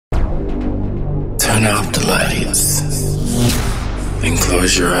Turn out the lights and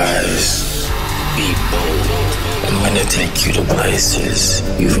close your eyes. Be bold. I'm gonna take you to places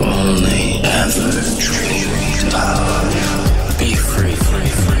you've only ever dreamed of. Be free.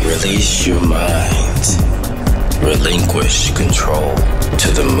 Release your mind. Relinquish control to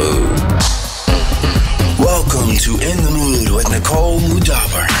the mood. Welcome to In the Mood with Nicole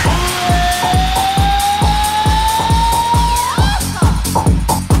Moudaber.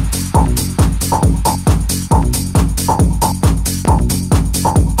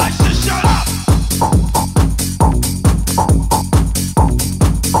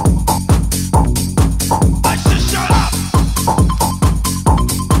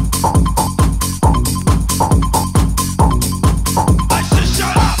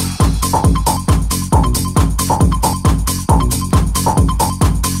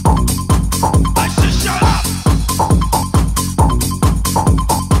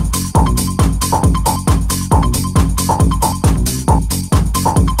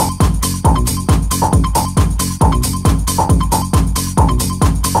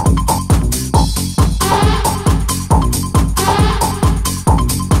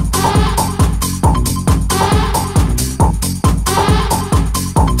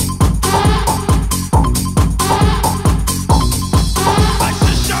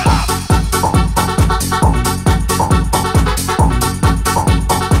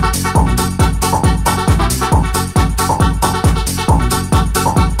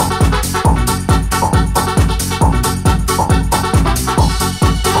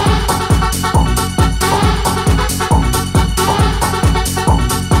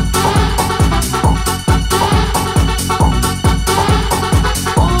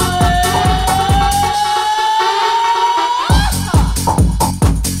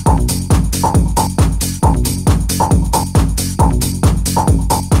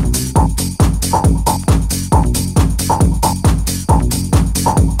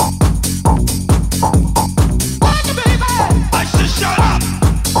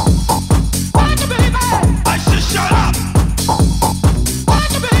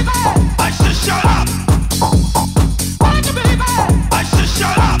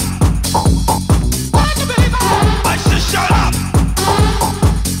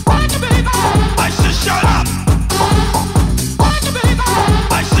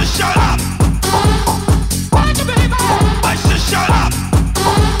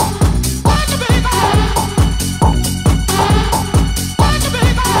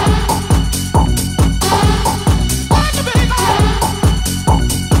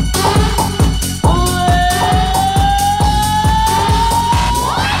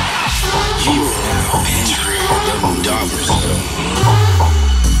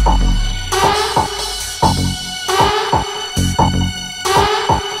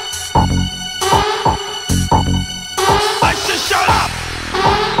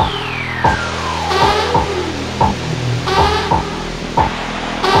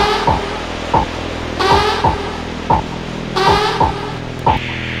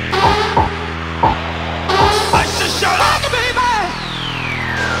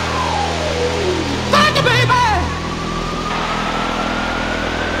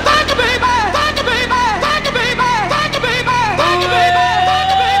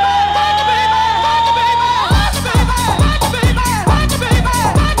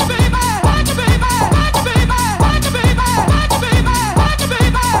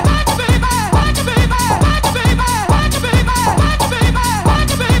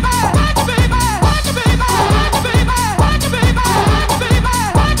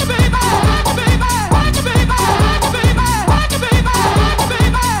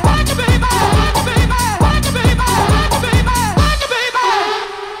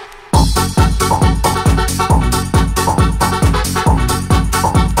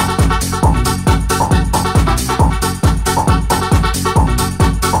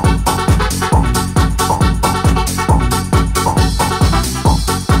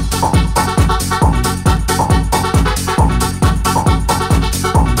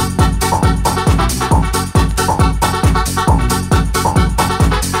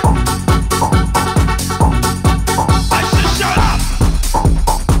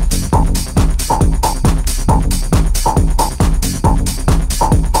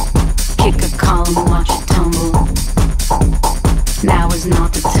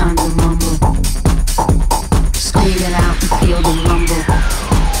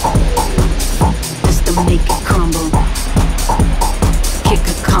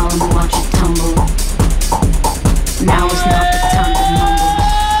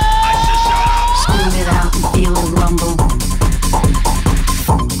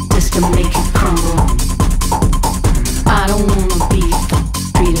 to make it crumble.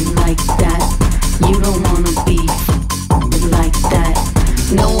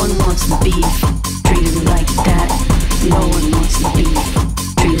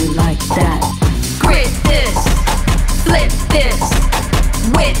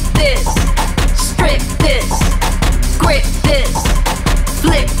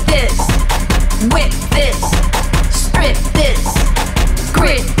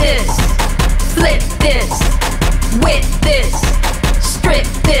 Grit this, flip this, whip this, strip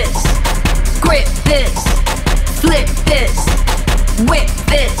this, grip this, flip this, whip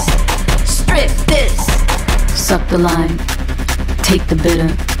this, strip this. Suck the lime, take the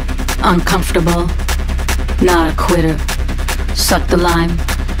bitter, uncomfortable, not a quitter. Suck the lime,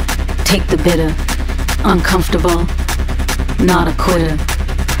 take the bitter, uncomfortable, not a quitter.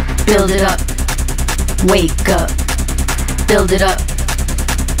 Build it up, wake up. Build it up,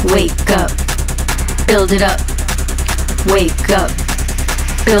 wake up. Build it up, wake up.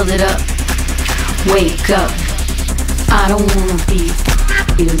 Build it up, wake up. I don't wanna be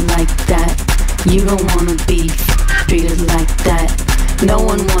treated like that. You don't wanna be treated like that. No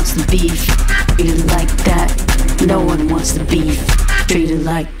one wants to be treated like that. No one wants to be treated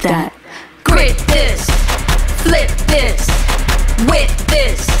like that. Grit this, flip this, whip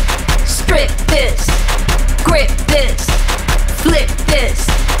this, strip this, grip this, flip this,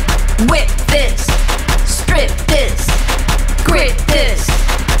 whip this, strip this, grit this,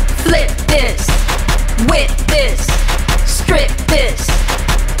 flip this, whip this, strip this,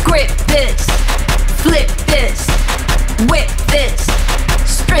 grip this, flip this, whip this,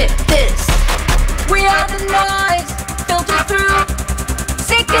 strip this. We are the noise, filter through,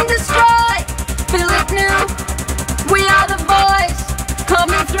 seek and destroy, feel it new. We are the voice,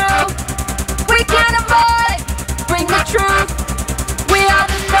 coming through, we can't avoid, bring the truth. We are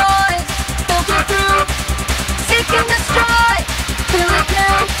the noise, filter through, seek and destroy, feel it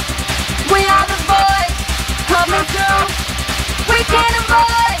new. We are the voice, coming through, we can't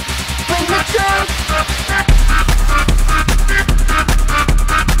avoid, bring the truth.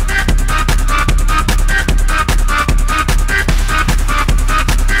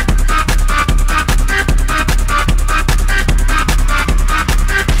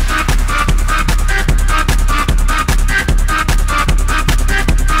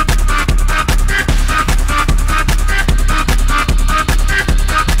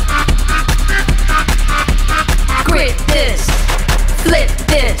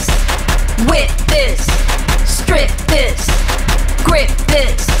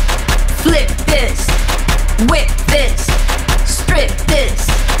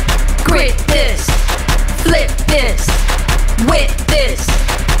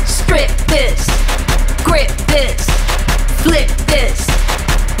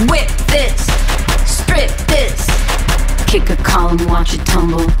 Watch it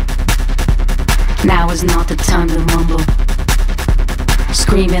tumble. Now is not the time to mumble.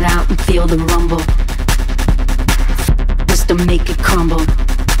 Scream it out and feel the rumble. Just to make it crumble.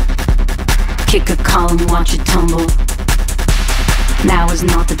 Kick a column, watch it tumble. Now is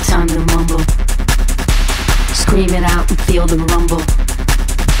not the time to mumble. Scream it out and feel the rumble.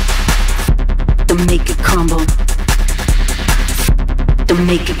 To make it crumble. To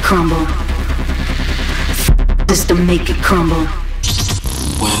make it crumble. Just to make it crumble.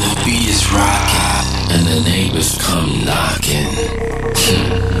 When the beat is rocking and the neighbors come knocking,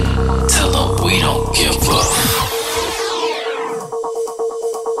 tell them we don't give up.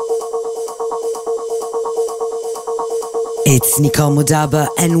 It's Nicole Moudaber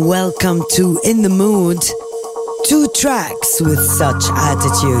and welcome to In the Mood. 2 tracks with such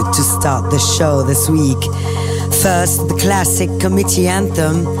attitude to start the show this week. First, the classic committee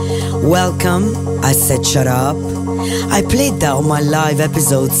anthem, Welcome, I Said Shut Up. I played that on my live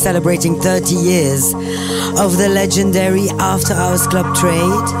episode celebrating 30 years of the legendary After Hours Club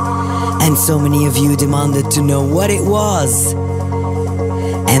trade, and so many of you demanded to know what it was.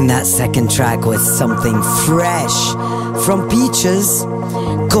 And that second track was something fresh from Peaches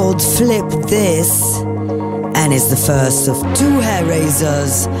called Flip This, and is the first of 2 hair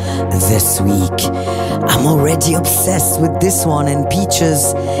raisers this week. I'm already obsessed with this one, and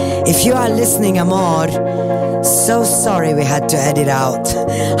Peaches, if you are listening, Amor, so sorry we had to edit out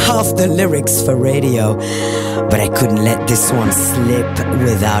half the lyrics for radio, but I couldn't let this one slip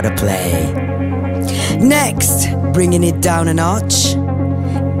without a play. Next, bringing it down a notch,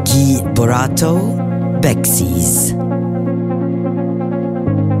 Guy Borato, Bexies.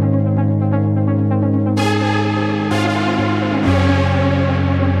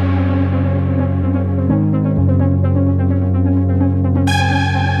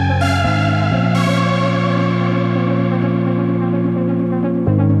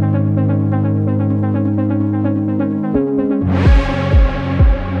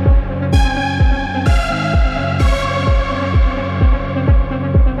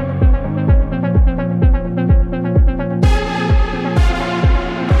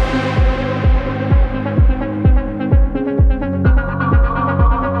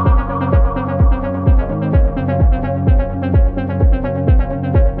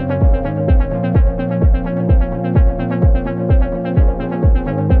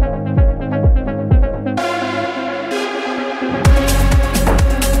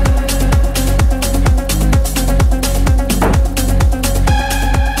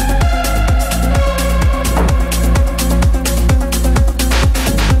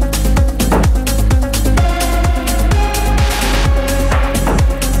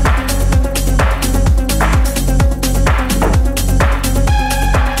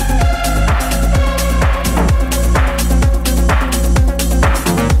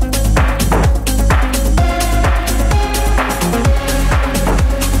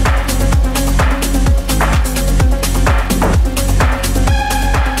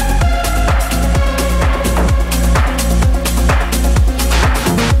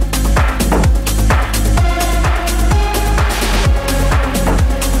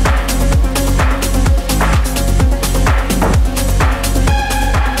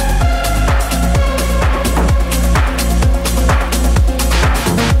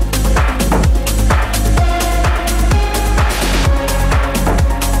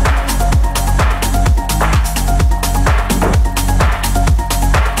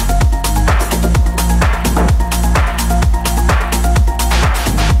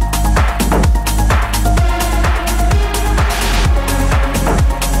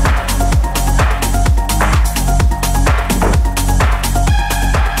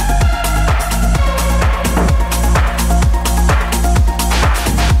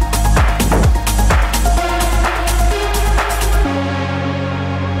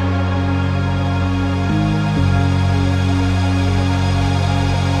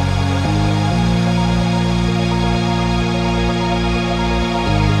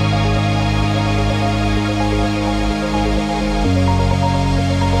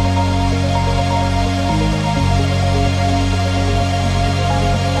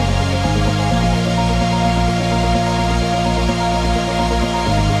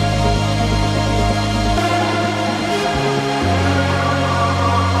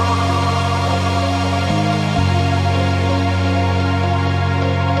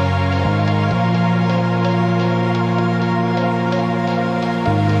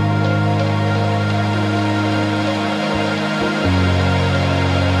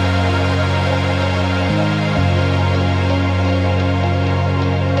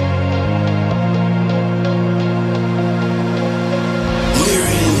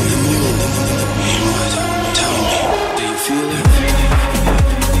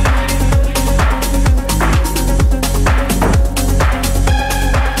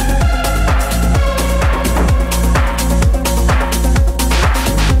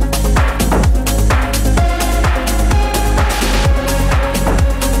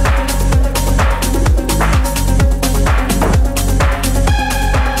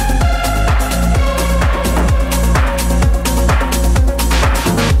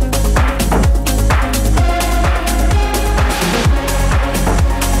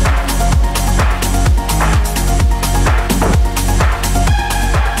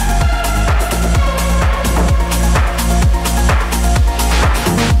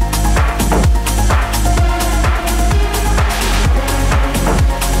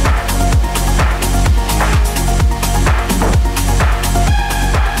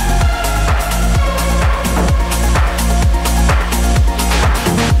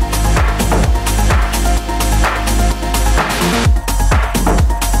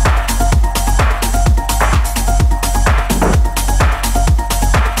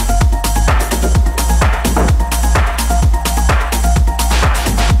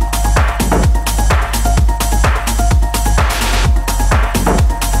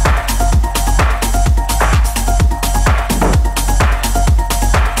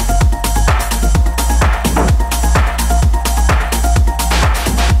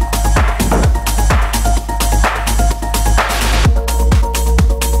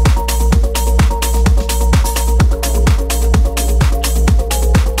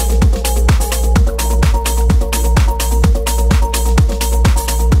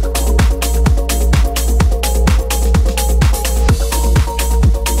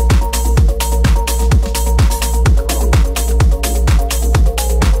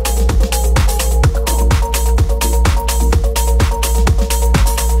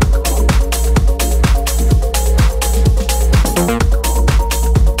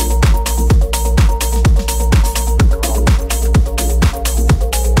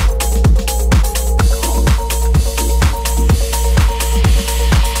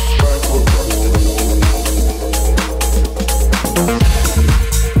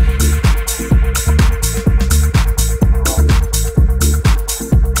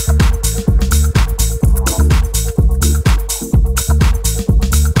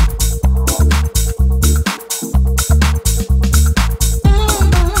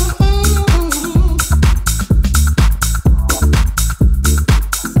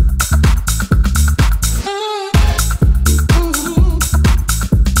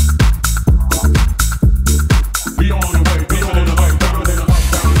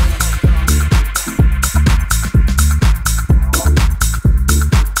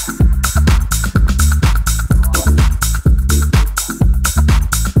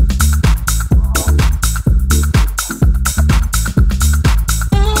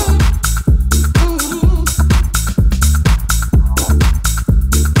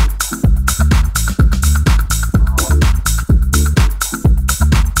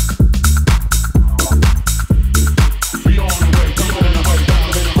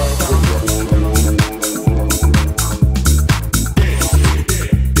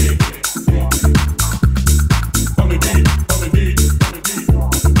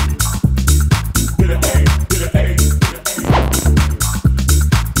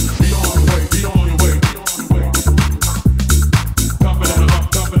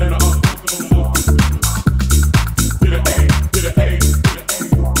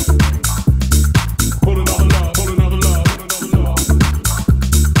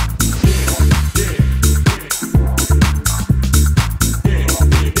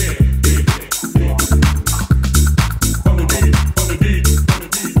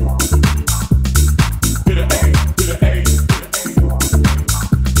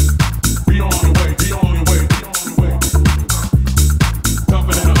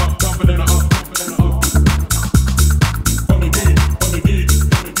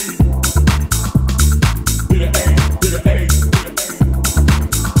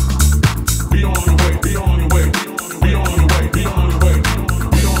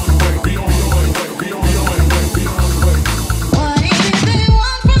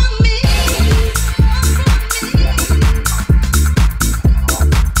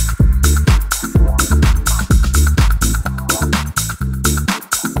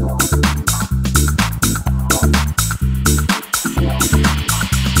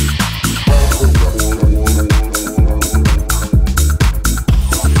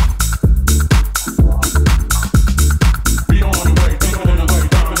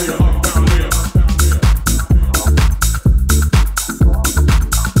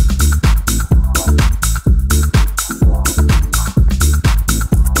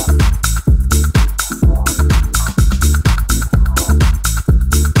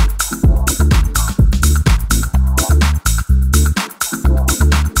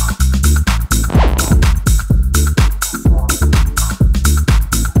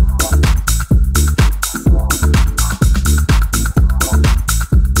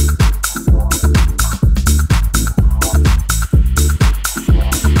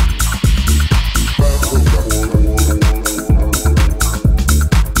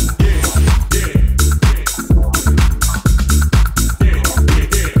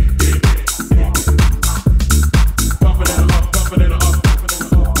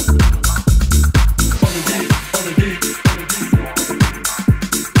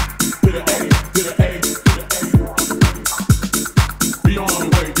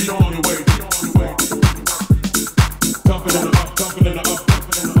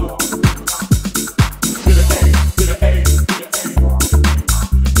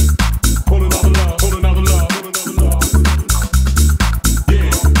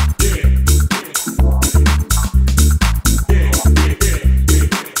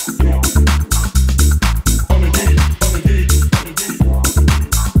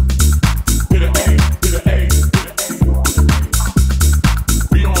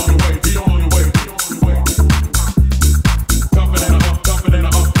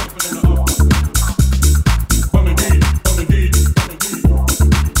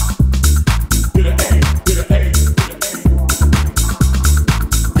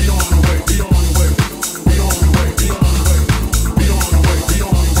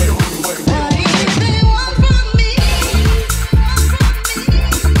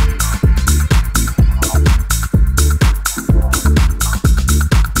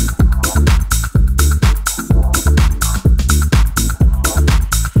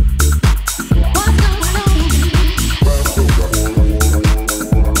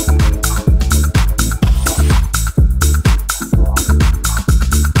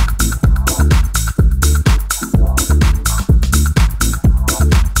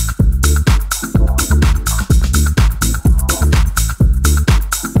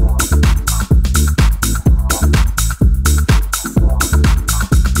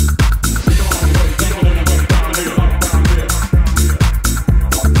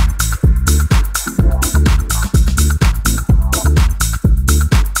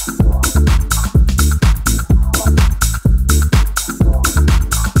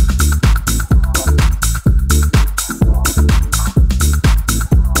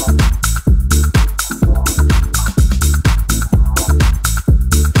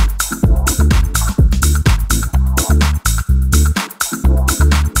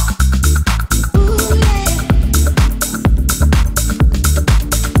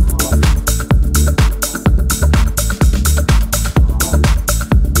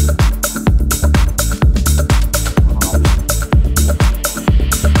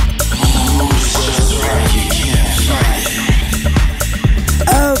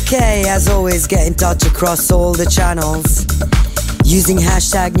 as always, get in touch across all the channels using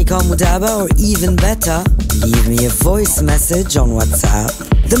hashtag Nicole Moudaber, or even better, leave me a voice message on WhatsApp.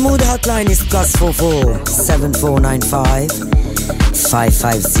 The mood hotline is +44 7495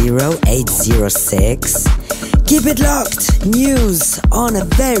 550 806. Keep it locked. News on a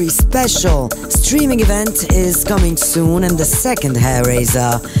very special streaming event is coming soon, and the second hair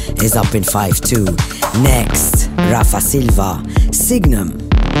raiser is up in 5-2. Next, Rafa Silva, Signum.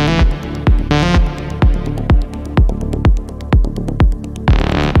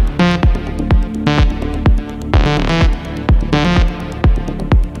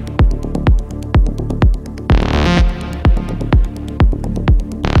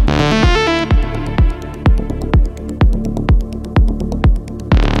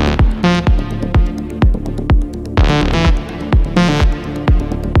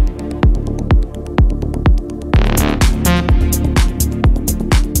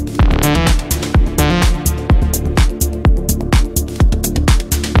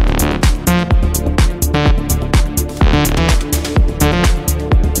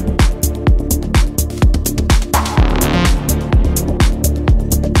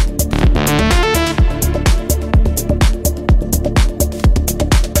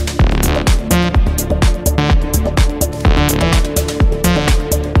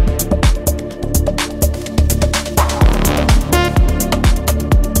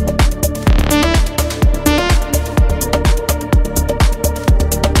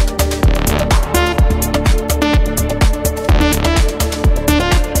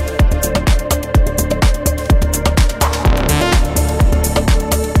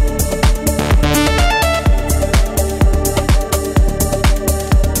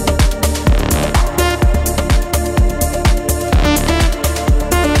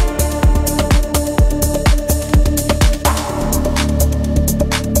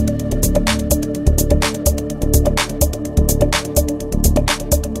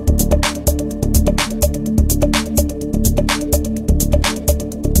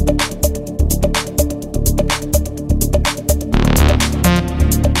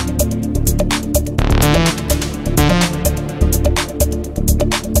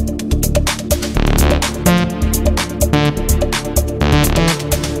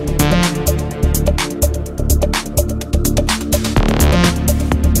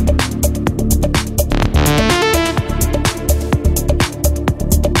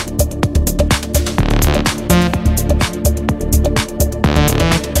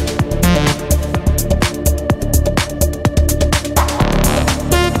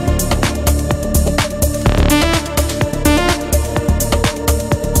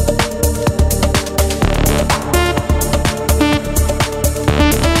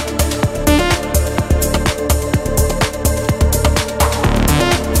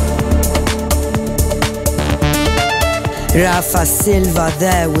 Rafa Silva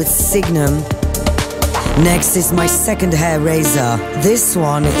there with Signum. Next is my second hair razor. This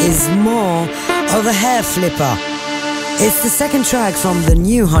one is more of a hair flipper. It's the second track from the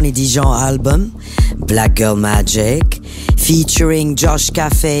new Honey Dijon album, Black Girl Magic, featuring Josh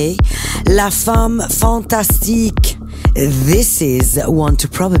Cafe, La Femme Fantastique. This is one to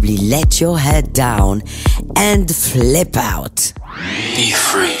probably let your head down and flip out. Be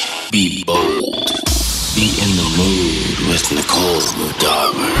free, be bold, be in the mood with Nicole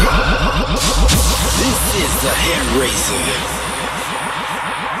Moudaber. This is the hair raiser.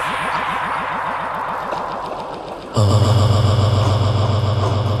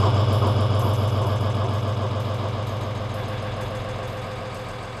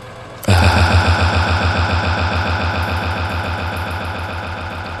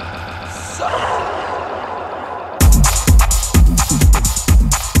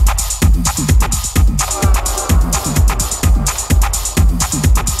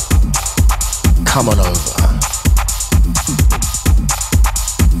 Come on over.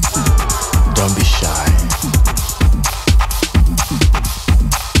 Don't be shy.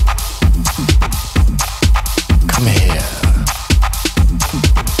 Come here.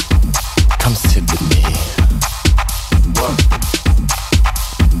 Come sit with me. What?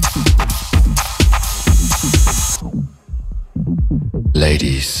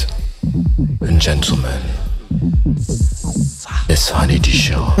 Ladies and gentlemen, it's Honey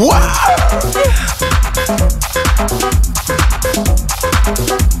Dijon.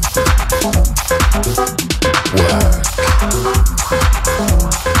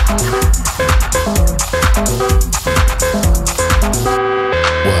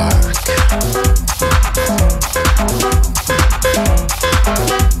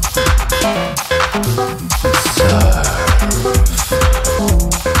 Serve.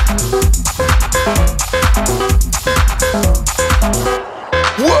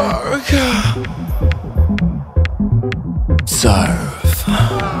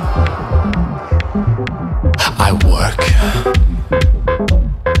 I work,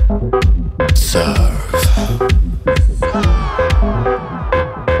 serve,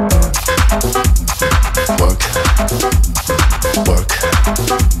 work, work,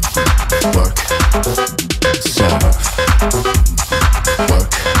 work, serve,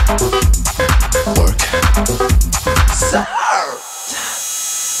 work, work, serve.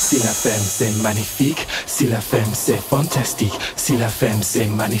 Si la femme c'est magnifique, si la femme c'est fantastique, si la femme c'est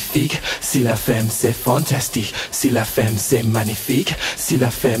magnifique, si la femme c'est fantastique, si la femme c'est magnifique, si la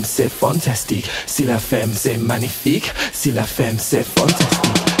femme c'est fantastique, si la femme c'est magnifique, si la femme c'est fantastique.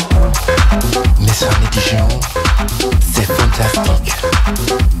 Miss Honey Dijon, c'est fantastique.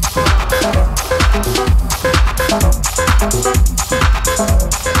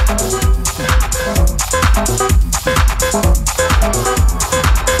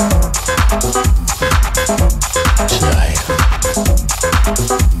 Tonight,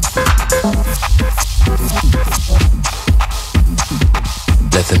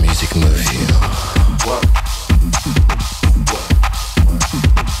 let the music move you.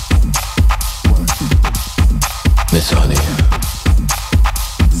 Miss Honey,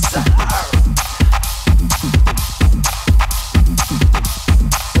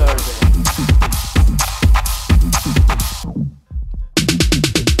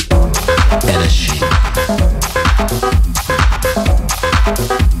 energy,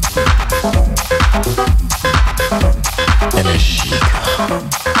 energy,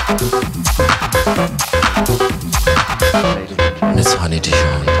 Miss Honey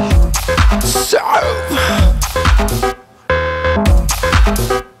Dijon, serve.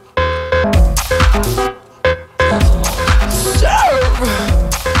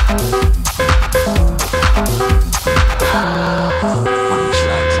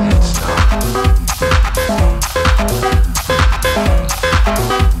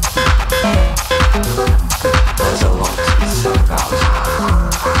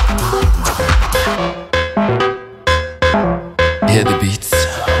 Hear the beats,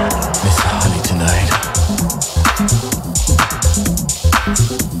 Miss Honey tonight.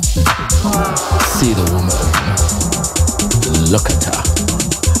 See the woman, look at her.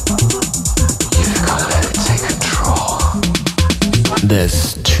 You've got to let it take control.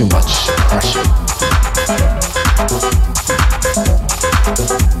 There's too much pressure.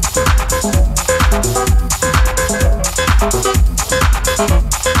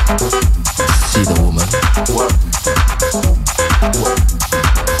 See the woman.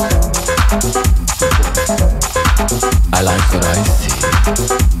 I like what I see.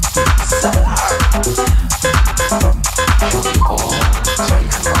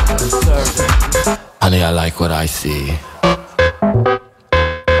 Honey, I like what I see.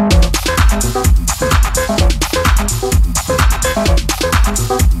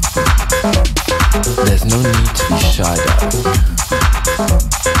 There's no need to be shy, darling.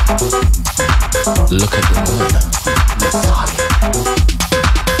 Look at the woman, Miss Honey.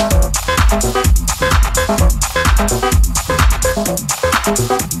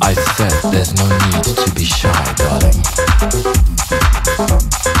 I said there's no need to be shy, darling.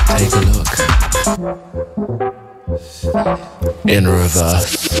 Take a look. In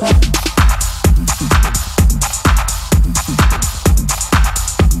reverse.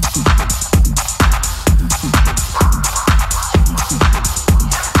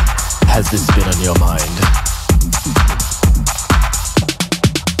 Has this been on your mind?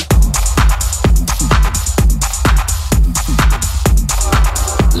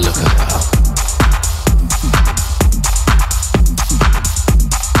 Look at her.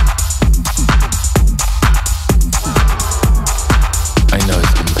 I know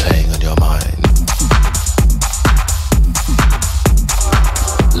it's been playing on your mind.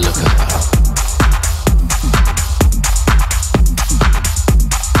 Look at her.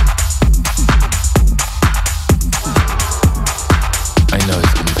 I know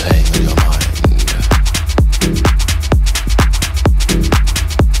it's been playing on your mind.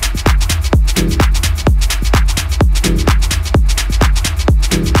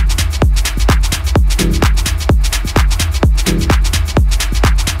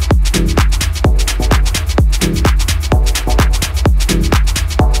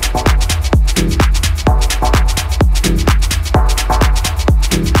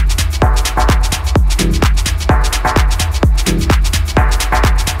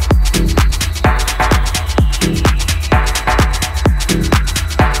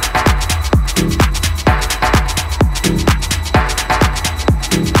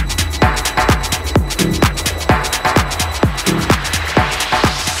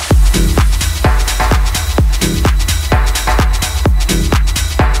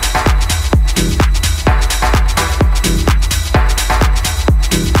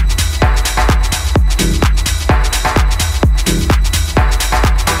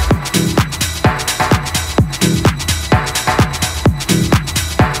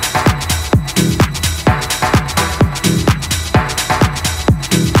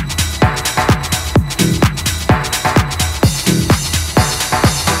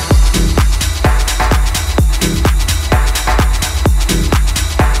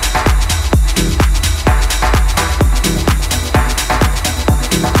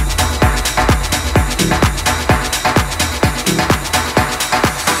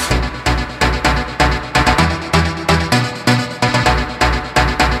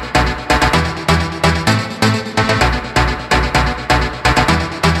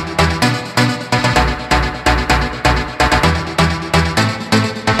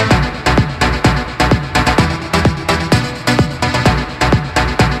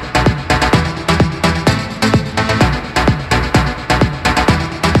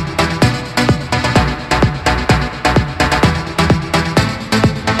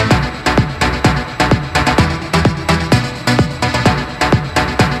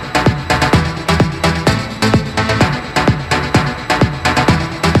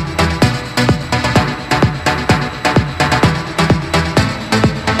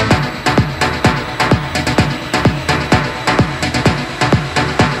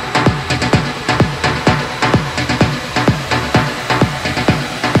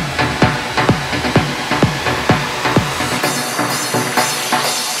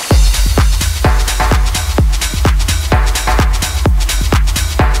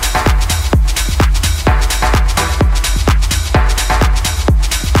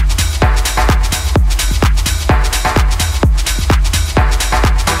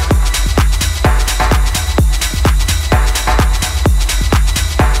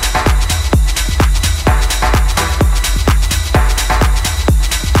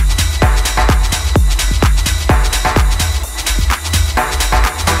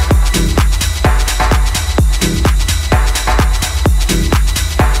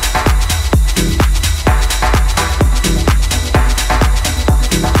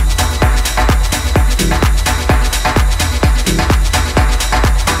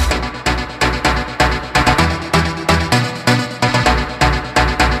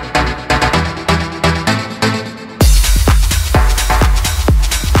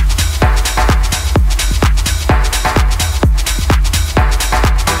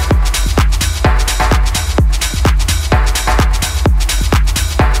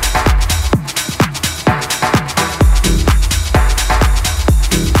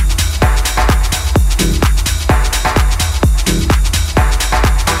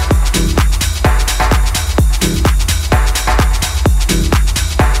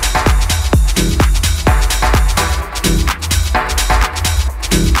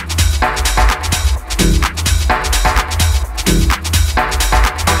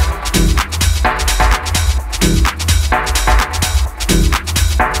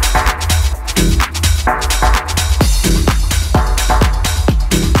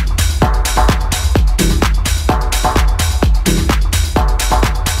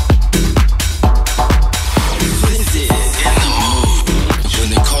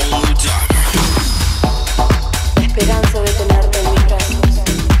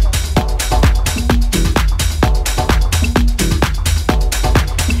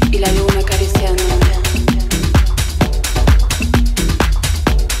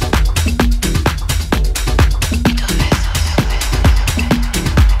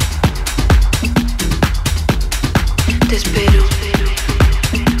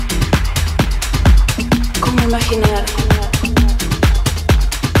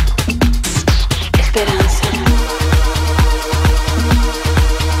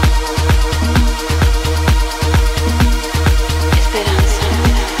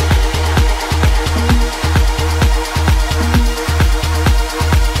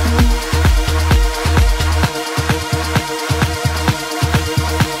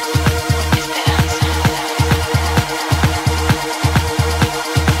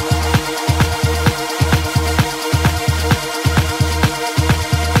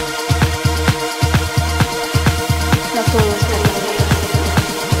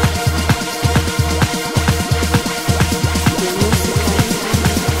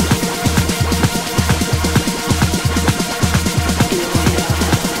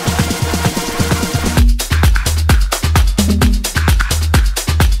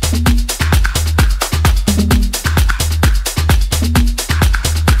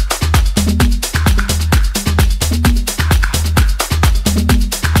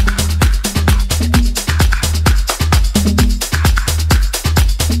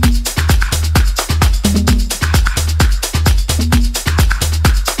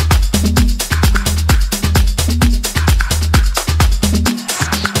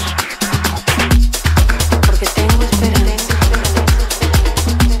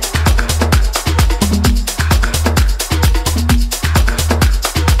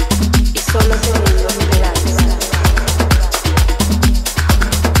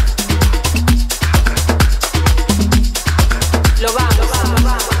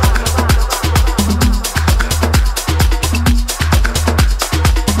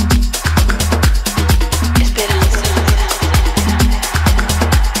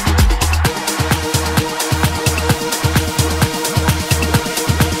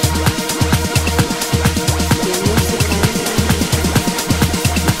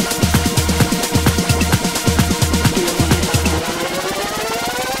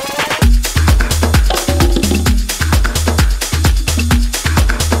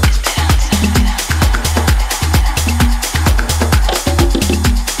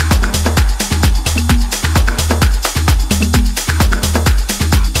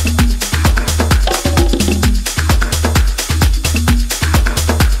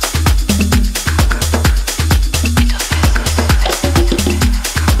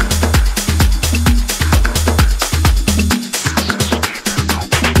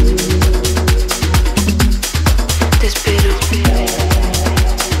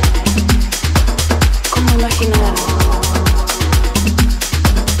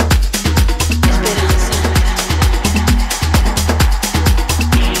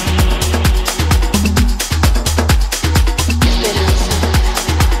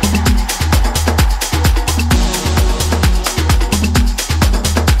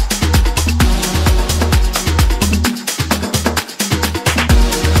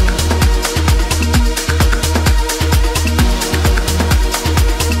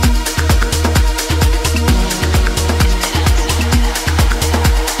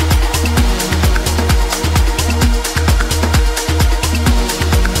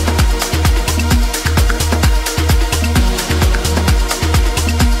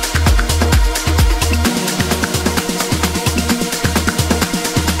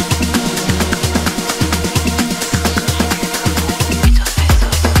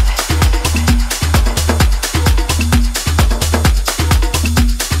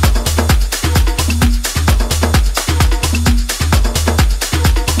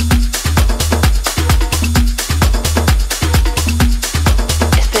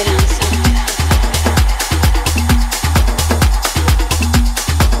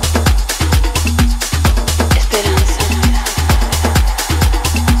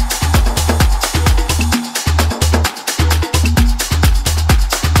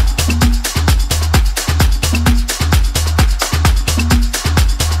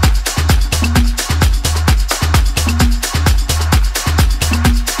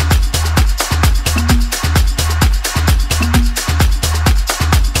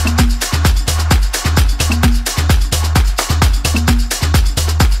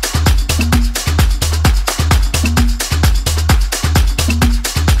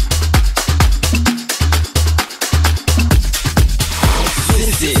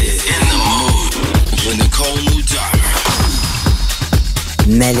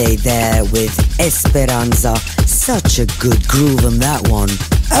 LA there with Esperanza. Such a good groove on that one.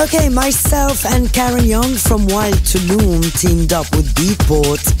 Okay, myself and Karen Young from Wild to Loom teamed up with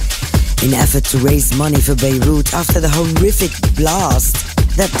Beatport in effort to raise money for Beirut after the horrific blast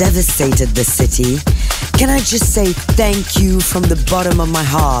that devastated the city. Can I just say thank you from the bottom of my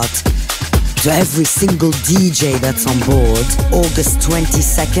heart to every single DJ that's on board. August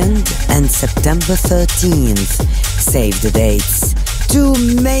 22nd and September 13th. Save the dates.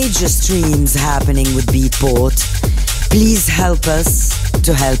 2 major streams happening with Beatport. Please help us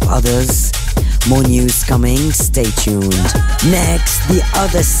to help others. More news coming, stay tuned. Next, the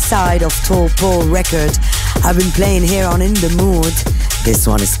other side of Tall Paul record I've been playing here on In The Mood. This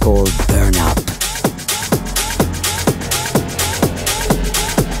one is called Burn Up.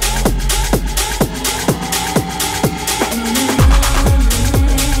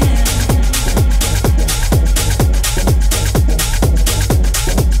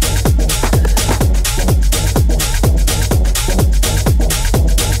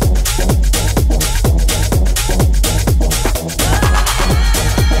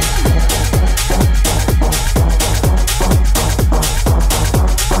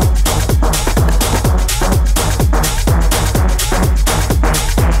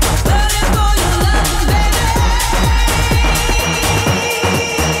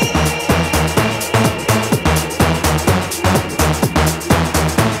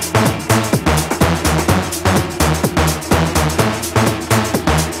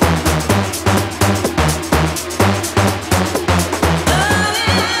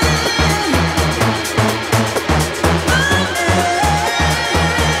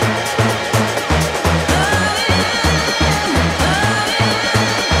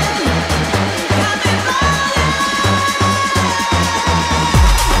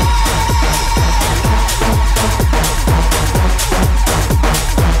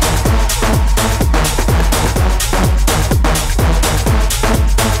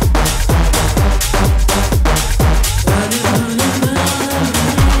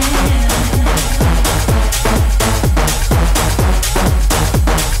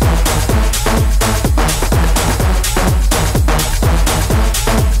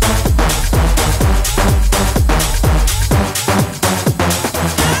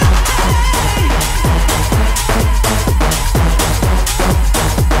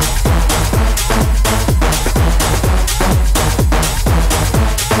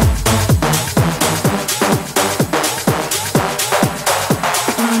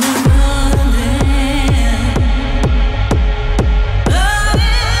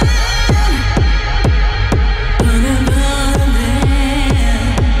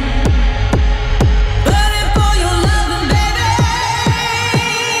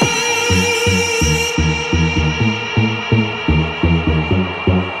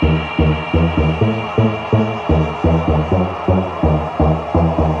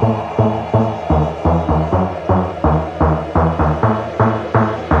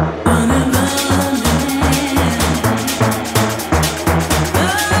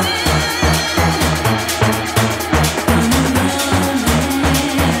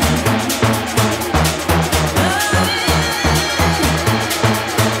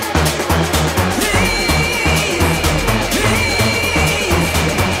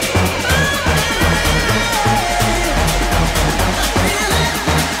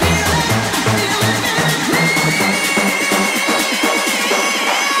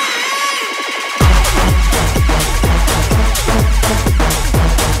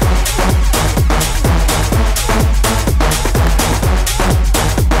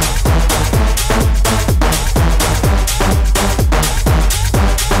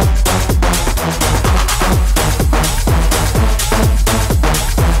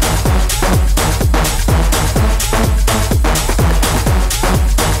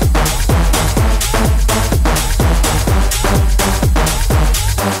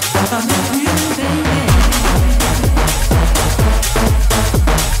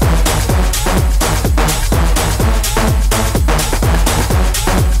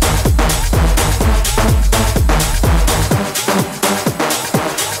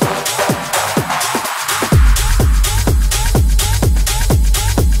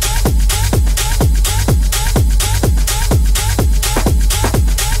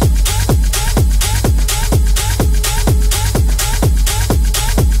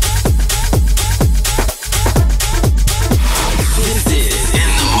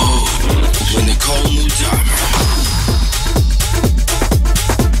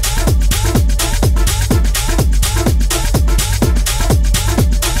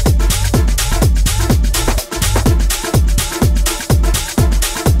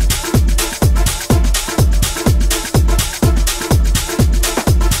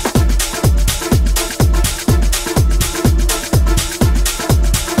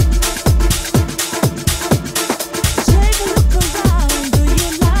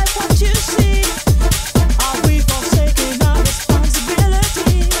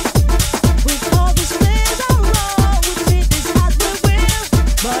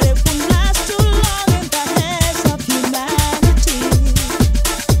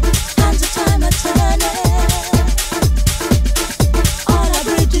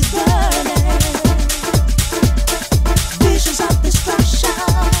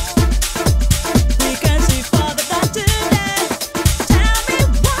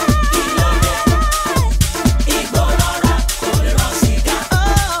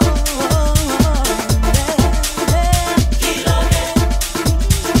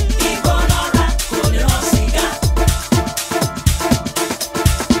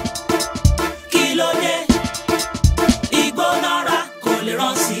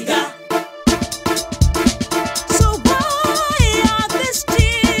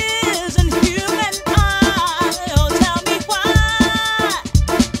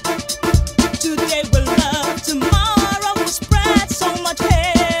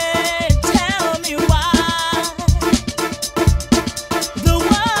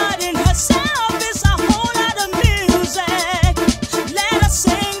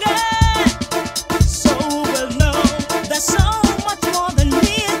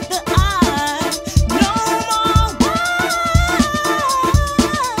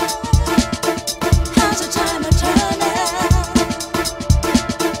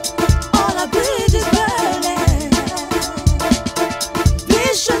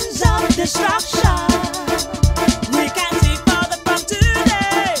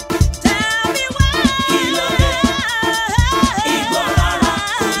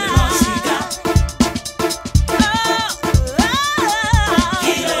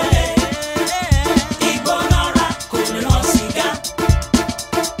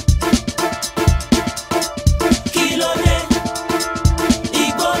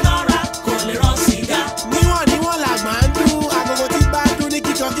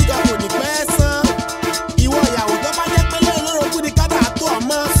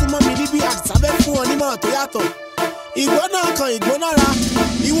 náà tó yàtọ̀. Ìgbóná kan ìgbónára,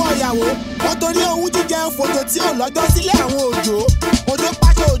 ìwọ ìyàwó, wọ́n torí owú jíjẹ fòjò tí ò lọ́jọ́ sílé àwọn òjò. Òjò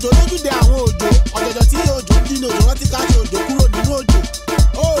pàṣẹ òjò lójúde àwọn òjò. Ọ̀jọ̀jọ̀ tí òjò ń dínà òjò, wọ́n ti káṣe òjò kúrò nínú òjò.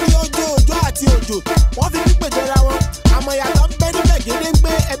 Orí òjò àti òjò, wọ́n fi pípé jọra wọn. Àmọ́ ìyàtọ̀ ń bẹ níbẹ̀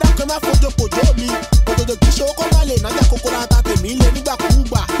gédéńgbé ẹ̀dá kan má fojo pòjó mi. Òjòjò kì í ṣe owó kó má lè nájà kókó láta tèmi lé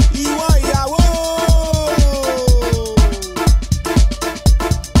nígbàkúùgbà. Ìwọ ìyàwó.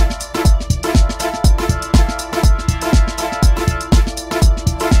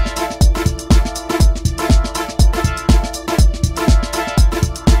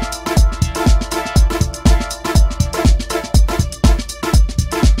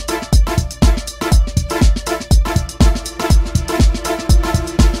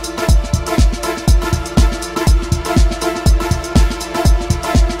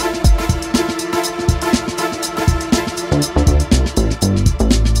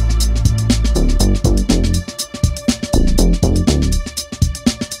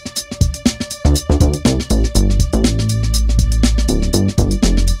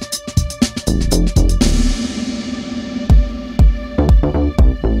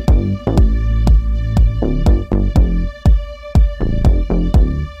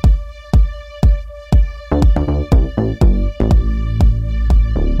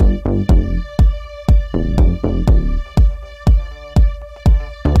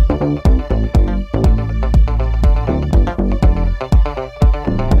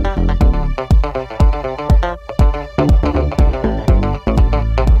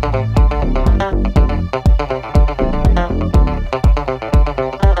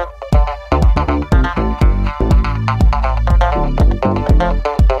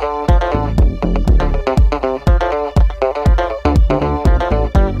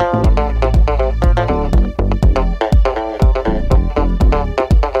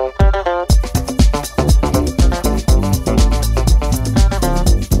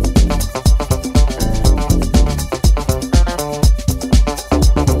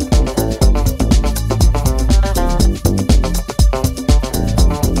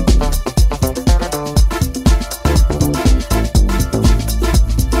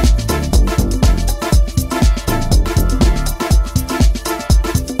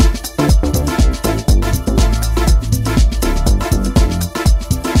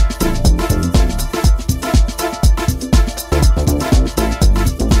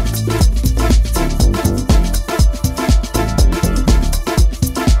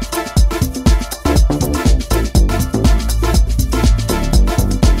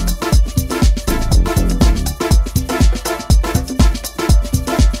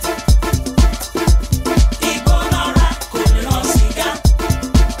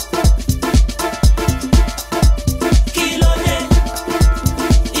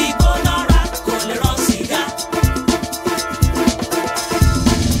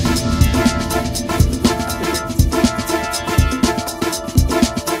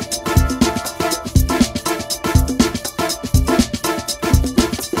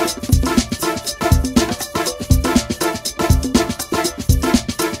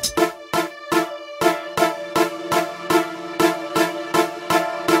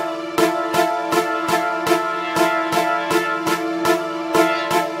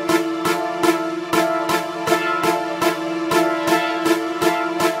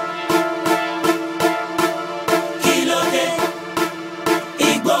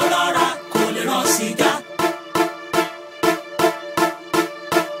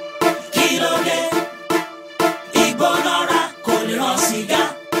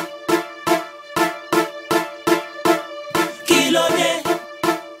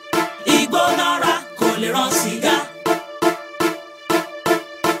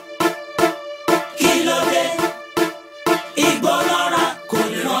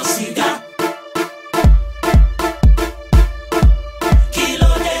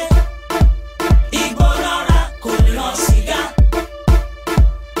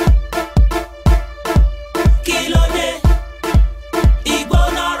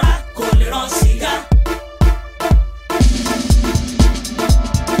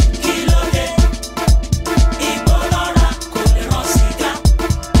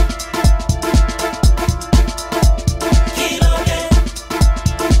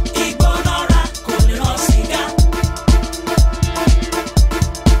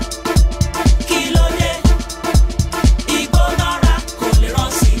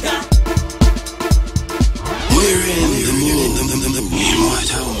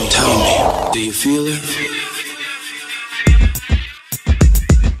 feel it?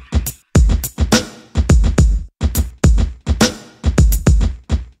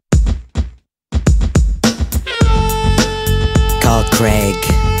 Craig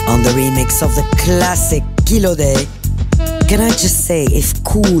on the remix of the classic Kilo Day. Can I just say, if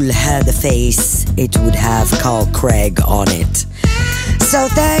Cool had a face, it would have Carl Craig on it. So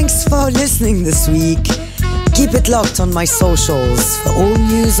thanks for listening this week. Keep it locked on my socials for all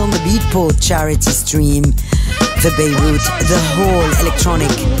news on the Beatport charity stream for Beirut, the whole electronic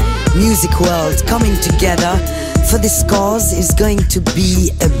music world coming together for this cause is going to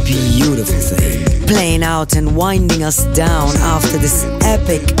be a beautiful thing. Playing out and winding us down after this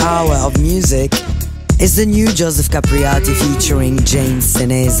epic hour of music is the new Joseph Capriati featuring James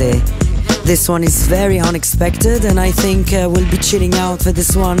Senese. This one is very unexpected and I think we'll be chilling out for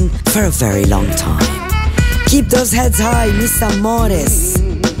this one for a very long time. Keep those heads high, mis amores.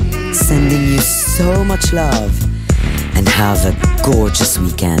 Sending you so much love and have a gorgeous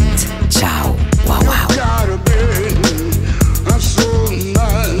weekend. Ciao. Wow, wow.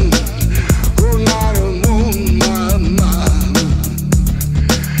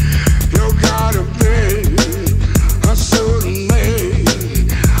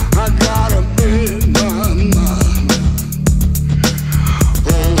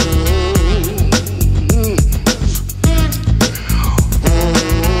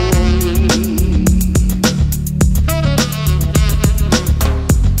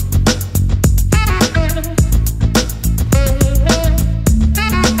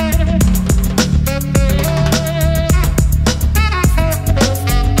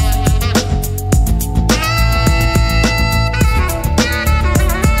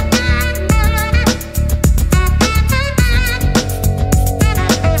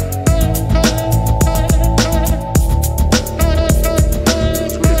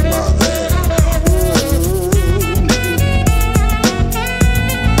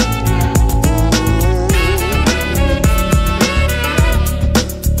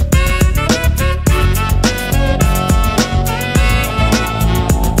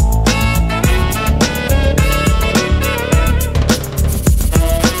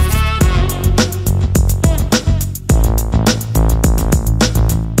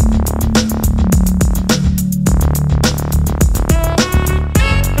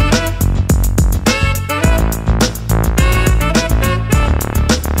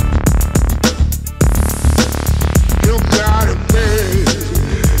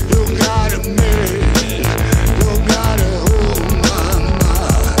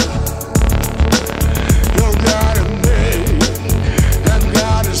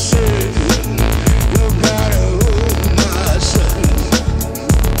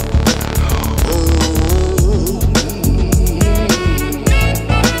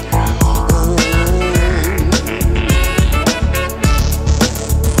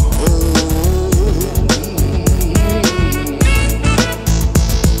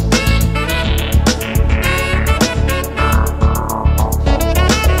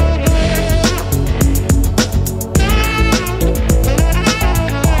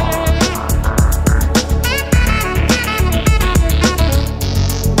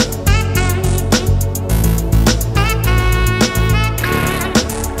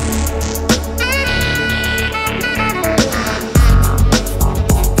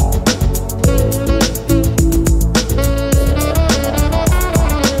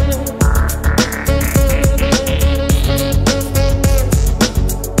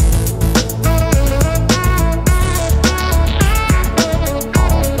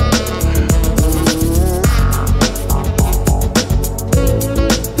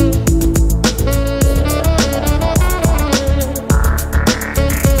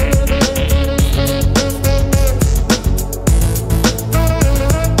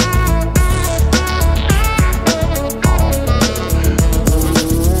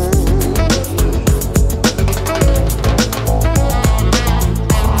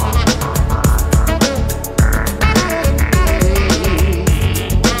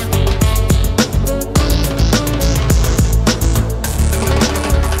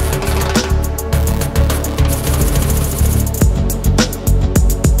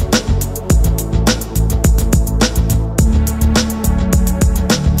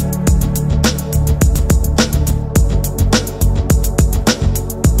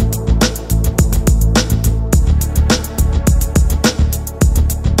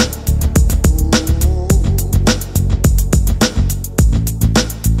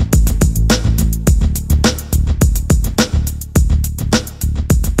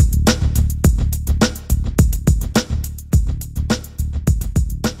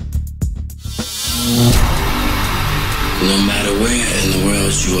 No matter where in the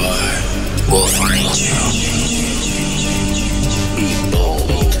world you are, we'll find you. Be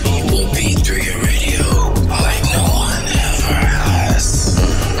bold. We'll beat through your radio like no one ever has.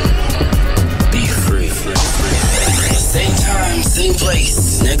 same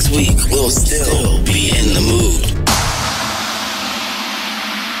place next week. We'll still be in the mood.